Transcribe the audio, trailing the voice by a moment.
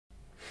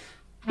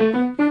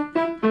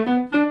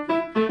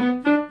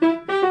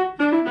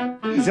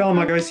Zela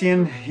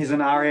Margossian is an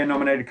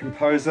ARIA-nominated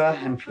composer,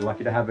 and we're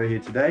lucky to have her here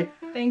today.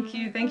 Thank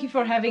you. Thank you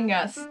for having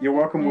us. You're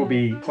welcome. We'll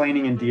be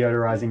cleaning and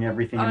deodorizing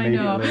everything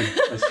immediately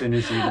as soon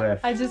as you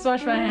left. I just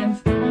washed my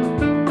hands.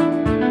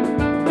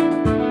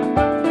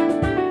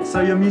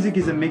 So your music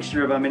is a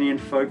mixture of Armenian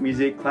folk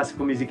music,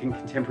 classical music and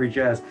contemporary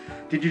jazz.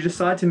 Did you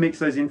decide to mix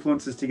those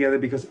influences together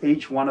because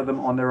each one of them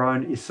on their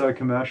own is so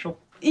commercial?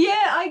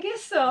 Yeah, I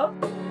guess so.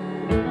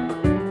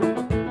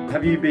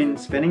 Have you been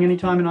spending any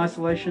time in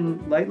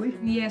isolation lately?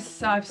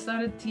 Yes, I've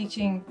started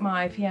teaching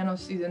my piano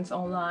students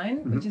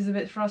online, which is a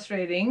bit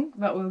frustrating,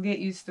 but we'll get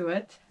used to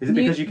it. Is it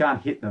because you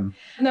can't hit them?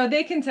 No,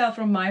 they can tell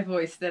from my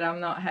voice that I'm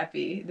not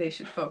happy. They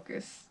should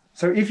focus.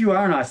 So if you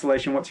are in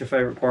isolation, what's your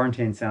favourite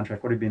quarantine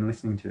soundtrack? What have you been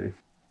listening to?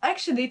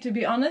 Actually, to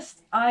be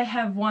honest, I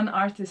have one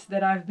artist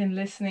that I've been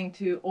listening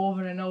to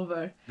over and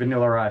over.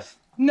 Vanilla Rice?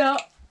 No.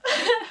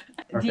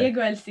 Okay.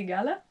 Diego El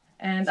Cigala.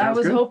 And Sounds I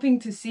was good. hoping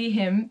to see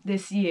him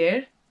this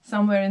year,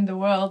 somewhere in the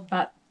world,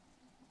 but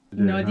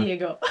no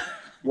Diego.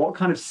 What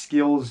kind of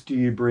skills do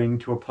you bring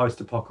to a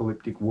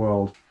post-apocalyptic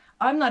world?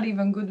 I'm not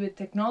even good with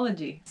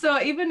technology.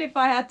 So even if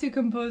I had to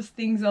compose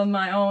things on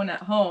my own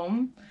at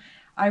home,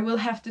 I will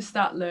have to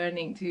start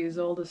learning to use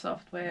all the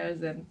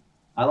softwares and...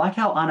 I like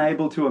how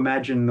unable to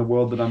imagine the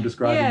world that I'm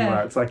describing you Yeah.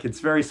 are. It's like, it's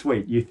very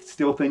sweet. You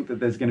still think that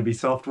there's going to be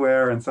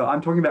software, and so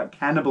I'm talking about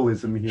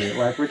cannibalism here.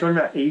 Like, we're talking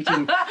about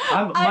eating.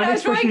 My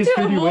next question is,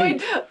 who do you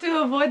eat?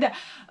 To avoid that.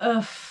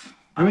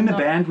 Who in the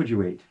band would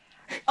you eat?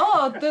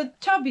 Oh, the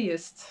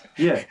chubbiest.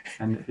 Yeah,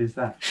 and who's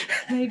that?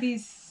 Maybe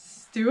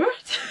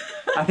Stuart?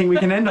 I think we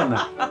can end on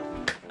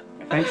that.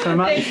 Thanks so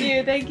much.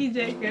 Thank you,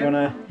 Jacob. You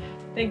wanna?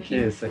 Thank you.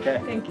 Cheers, okay.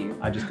 Thank you.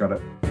 I just got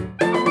it.